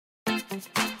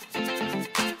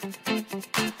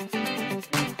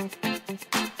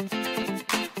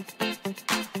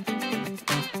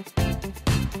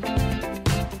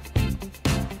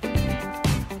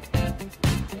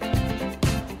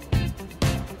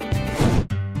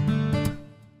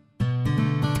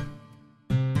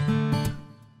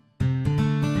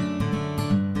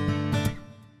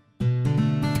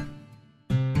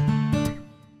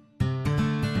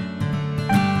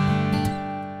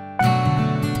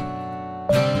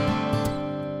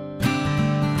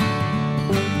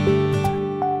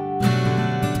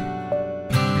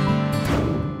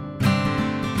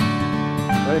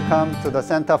Welcome to the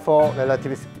Center for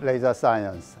Relativistic Laser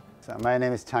Science. My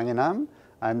name is Chang In-nam.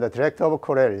 I'm the director of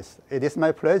CoReLS. It is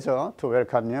my pleasure to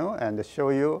welcome you and show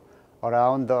you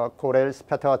around the CoReLS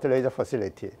petawatt laser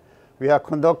facility. We are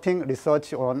conducting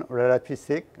research on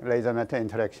relativistic laser metal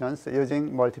interactions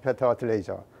using multi-petawatt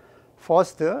laser.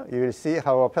 First, you will see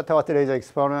how a petawatt laser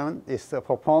experiment is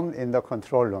performed in the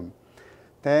control room.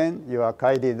 Then you are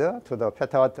guided to the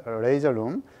petawatt laser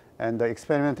room and the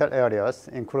experimental areas,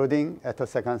 including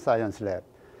attosecond science lab.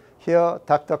 Here,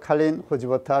 Dr. Kalin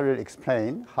Hujbota will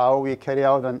explain how we carry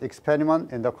out an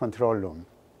experiment in the control room.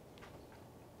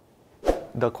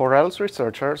 The CoReLS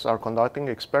researchers are conducting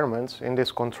experiments in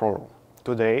this control room.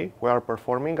 Today, we are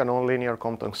performing a nonlinear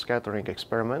Compton scattering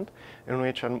experiment in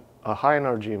which a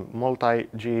high-energy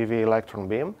multi-GeV electron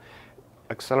beam,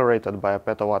 accelerated by a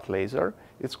petawatt laser,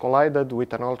 is collided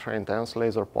with an ultra-intense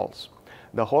laser pulse.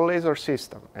 The whole laser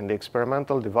system and the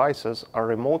experimental devices are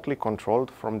remotely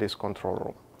controlled from this control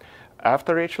room.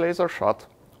 After each laser shot,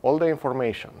 all the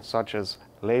information, such as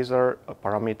laser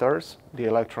parameters, the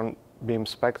electron beam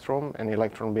spectrum and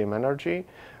electron beam energy,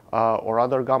 or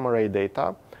other gamma ray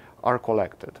data, are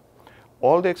collected.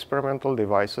 All the experimental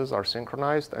devices are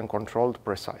synchronized and controlled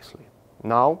precisely.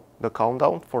 Now, the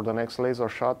countdown for the next laser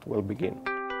shot will begin.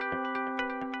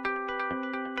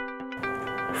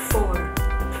 4,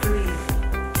 3,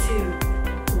 2,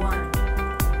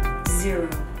 1, 0.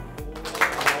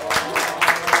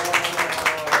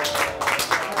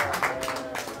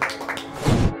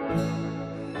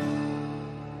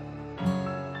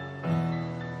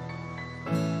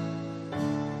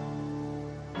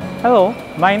 Hello,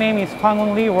 my name is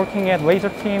Hwang-un Lee, working at laser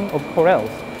team of CoReLS.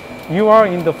 You are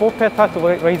in the 4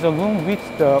 petawatt laser room which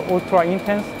the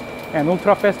ultra-intense and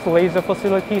ultra-fast laser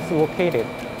facility is located.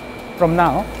 From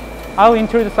now, I'll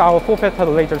introduce our 4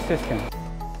 petawatt laser system.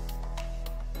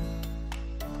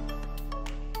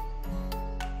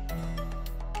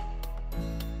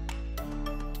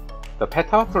 The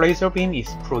petawatt laser beam is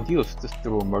produced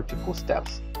through multiple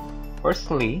steps.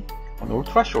 Firstly, on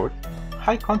ultra-short,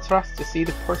 high-contrast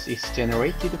seed pulse is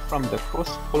generated from the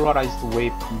cross-polarized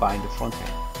wave combined front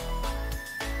end.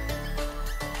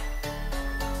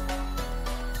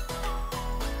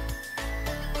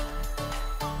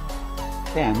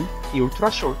 Then, the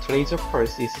ultra-short laser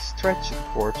pulse is stretched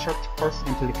for chirped pulse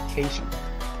amplification.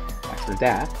 After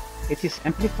that, it is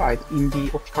amplified in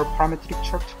the optical parametric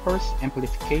chirped pulse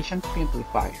amplification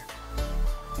preamplifier.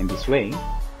 In this way,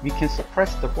 we can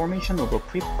suppress the formation of a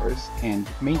pre-pulse and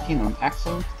maintain an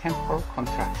excellent temporal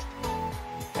contrast.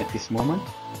 At this moment,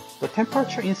 the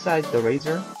temperature inside the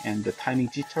laser and the timing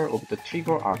jitter of the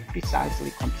trigger are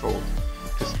precisely controlled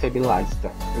to stabilize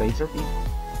the laser beam.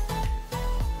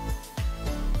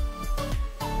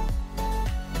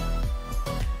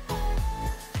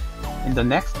 In the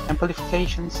next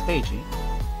amplification stage,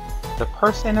 the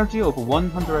pulse energy of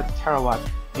 100 terawatt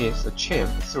is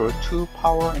achieved through 2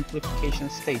 power amplification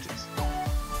stages.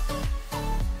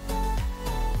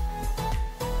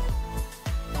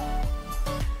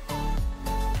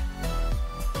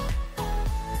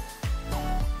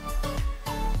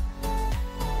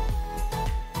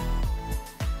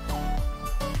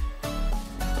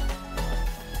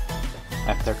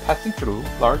 After passing through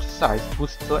large-size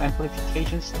booster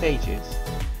amplification stages,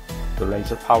 the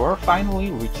laser power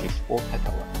finally reaches 4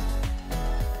 petawatts.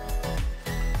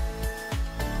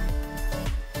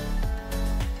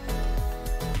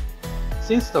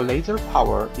 Since the laser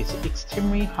power is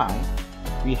extremely high,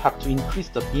 we have to increase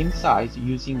the beam size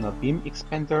using a beam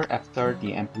expander after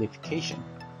the amplification.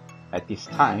 At this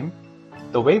time,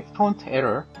 the wavefront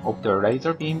error of the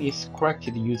laser beam is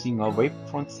corrected using a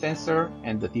wavefront sensor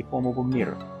and the deformable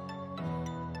mirror.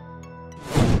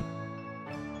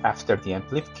 After the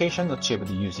amplification achieved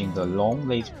using the long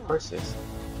laser pulses,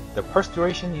 the pulse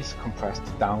duration is compressed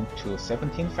down to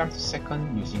 17 frames per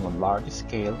second using a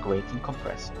large-scale grating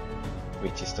compressor,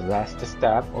 which is the last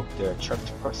step of the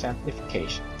chirped pulse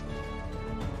amplification.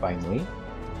 Finally,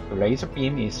 the laser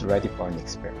beam is ready for an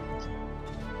experiment.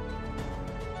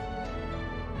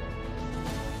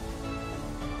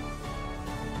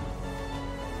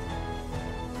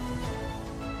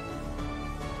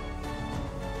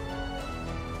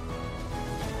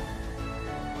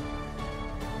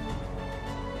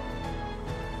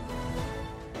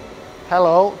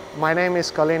 Hello, my name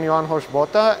is Kalin Johan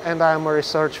Horsbota and I am a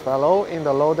research fellow in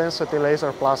the low density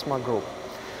laser plasma group.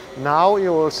 Now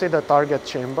you will see the target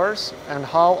chambers and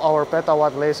how our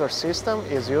petawatt laser system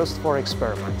is used for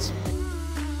experiments.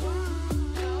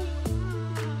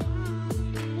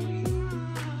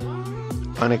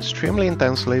 An extremely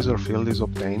intense laser field is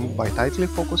obtained by tightly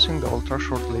focusing the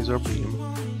ultra-short laser beam,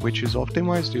 which is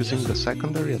optimized using the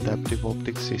secondary adaptive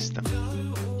optics system.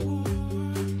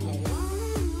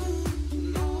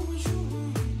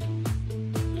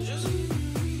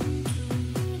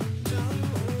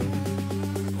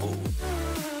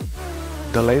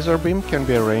 The laser beam can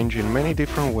be arranged in many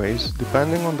different ways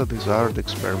depending on the desired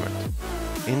experiment.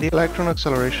 In the electron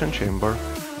acceleration chamber,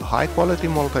 a high-quality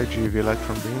multi-GeV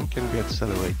electron beam can be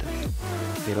accelerated.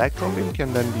 The electron beam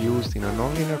can then be used in a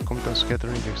nonlinear Compton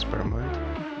scattering experiment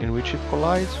in which it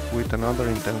collides with another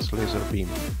intense laser beam.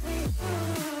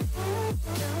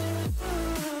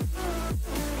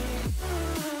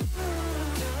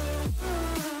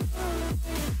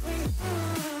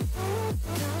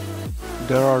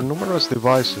 There are numerous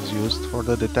devices used for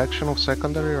the detection of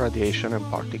secondary radiation and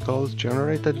particles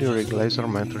generated during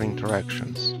laser-matter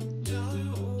interactions.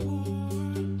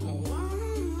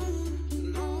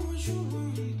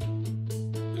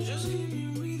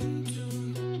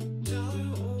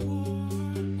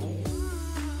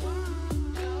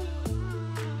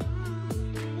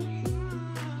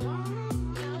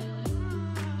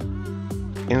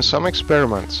 In some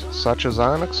experiments, such as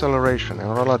ion acceleration and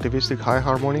relativistic high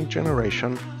harmonic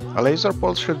generation, a laser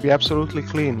pulse should be absolutely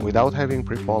clean without having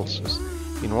pre-pulses.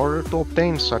 In order to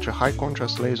obtain such a high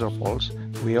contrast laser pulse,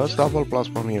 we use double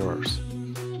plasma mirrors.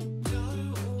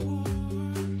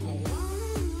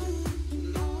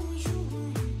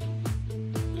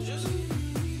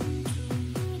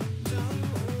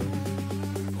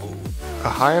 A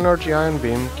high-energy ion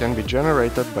beam can be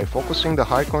generated by focusing the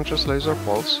high-contrast laser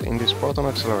pulse in this proton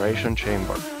acceleration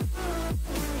chamber.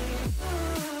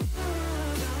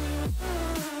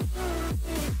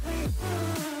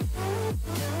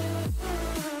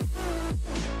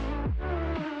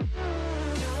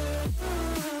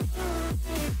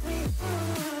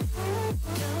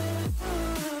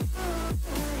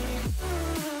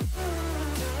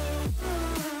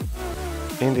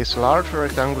 In this large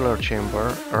rectangular chamber,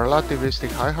 a relativistic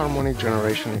high harmonic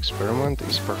generation experiment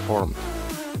is performed.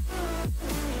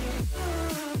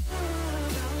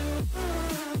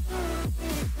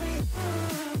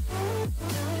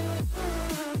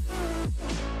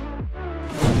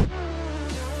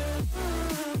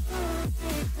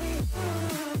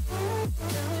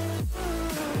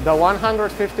 The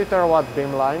 150 terawatt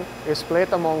beamline is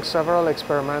split among several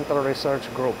experimental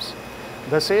research groups.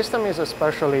 The system is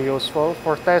especially useful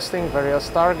for testing various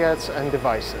targets and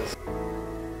devices.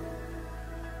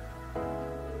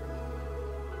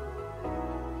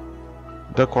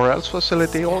 The CoReLS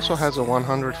facility also has a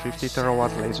 150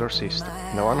 terawatt laser system.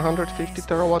 The 150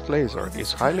 terawatt laser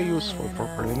is highly useful for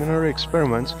preliminary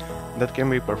experiments that can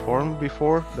be performed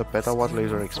before the petawatt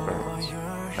laser experiments.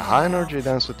 The high energy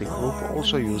density group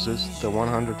also uses the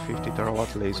 150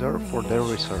 terawatt laser for their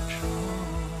research.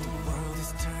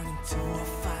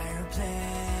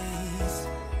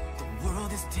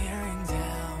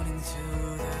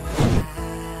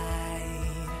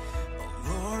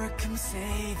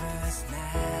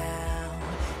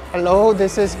 Hello,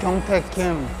 this is Kyung-taek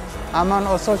Kim. I'm an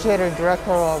Associate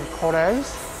Director of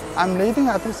CoReLS. I'm leading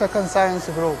Attosecond Science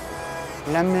Group.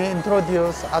 Let me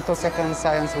introduce Attosecond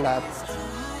Science Lab.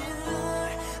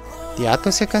 The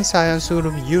Attosecond Science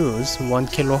Group uses 1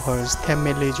 kHz 10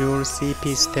 mJ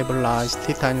CP stabilized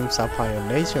titanium sapphire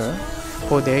laser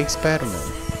for their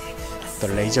experiment. The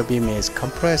laser beam is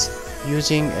compressed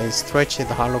using a stretched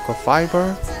hollow core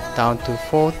fiber down to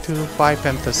 4 to 5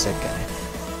 femtosecond.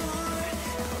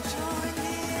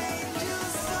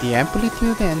 The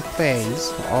amplitude and phase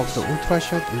of the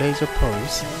ultra-short laser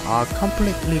pulse are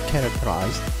completely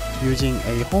characterized using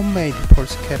a homemade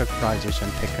pulse characterization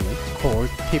technique called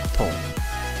tiptoe.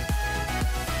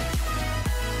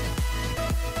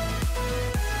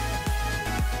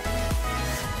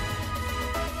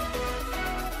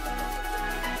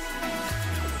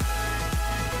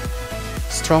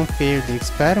 Strong field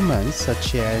experiments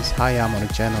such as high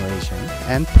harmonic generation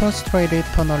and frustrated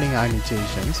tunneling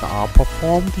ionizations are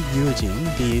performed using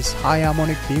these high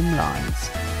harmonic beamlines.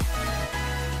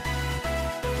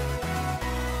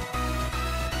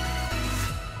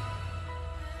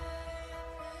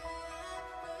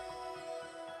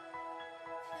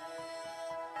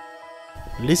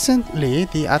 Recently,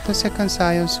 the Attosecond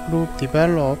Science Group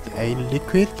developed a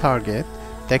liquid target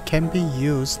that can be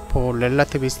used for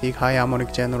relativistic high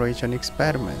harmonic generation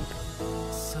experiment.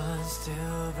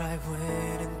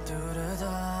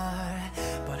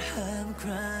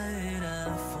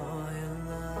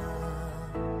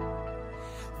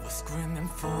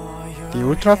 The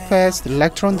ultra-fast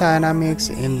electron dynamics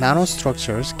in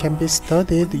nanostructures can be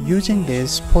studied using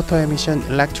this photoemission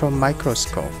electron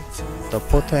microscope. The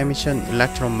photoemission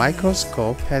electron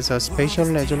microscope has a spatial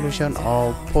resolution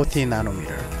of 40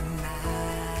 nanometer.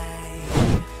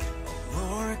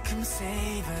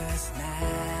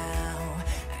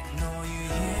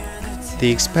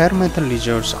 The experimental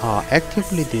results are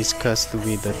actively discussed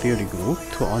with the theory group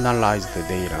to analyze the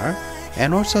data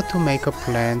and also to make a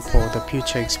plan for the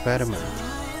future experiment.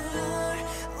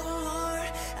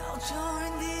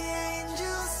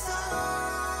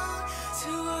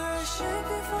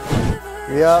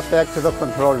 We are back to the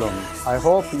control room. I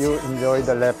hope you enjoyed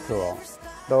the lab tour.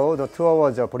 Though the tour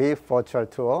was a brief virtual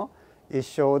tour, it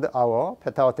showed our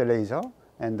petawatt laser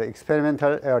and the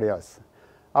experimental areas.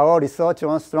 Our research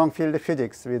on strong field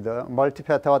physics with the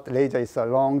multi-petawatt laser is a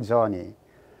long journey.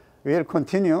 We will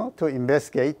continue to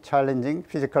investigate challenging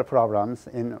physical problems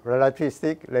in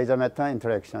relativistic laser-matter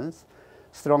interactions,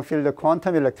 strong field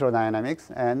quantum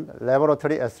electrodynamics, and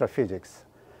laboratory astrophysics.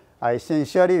 I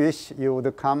sincerely wish you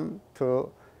would come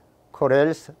to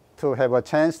CoReLS to have a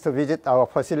chance to visit our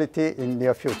facility in the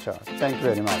near future. Thank you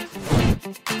very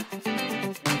much.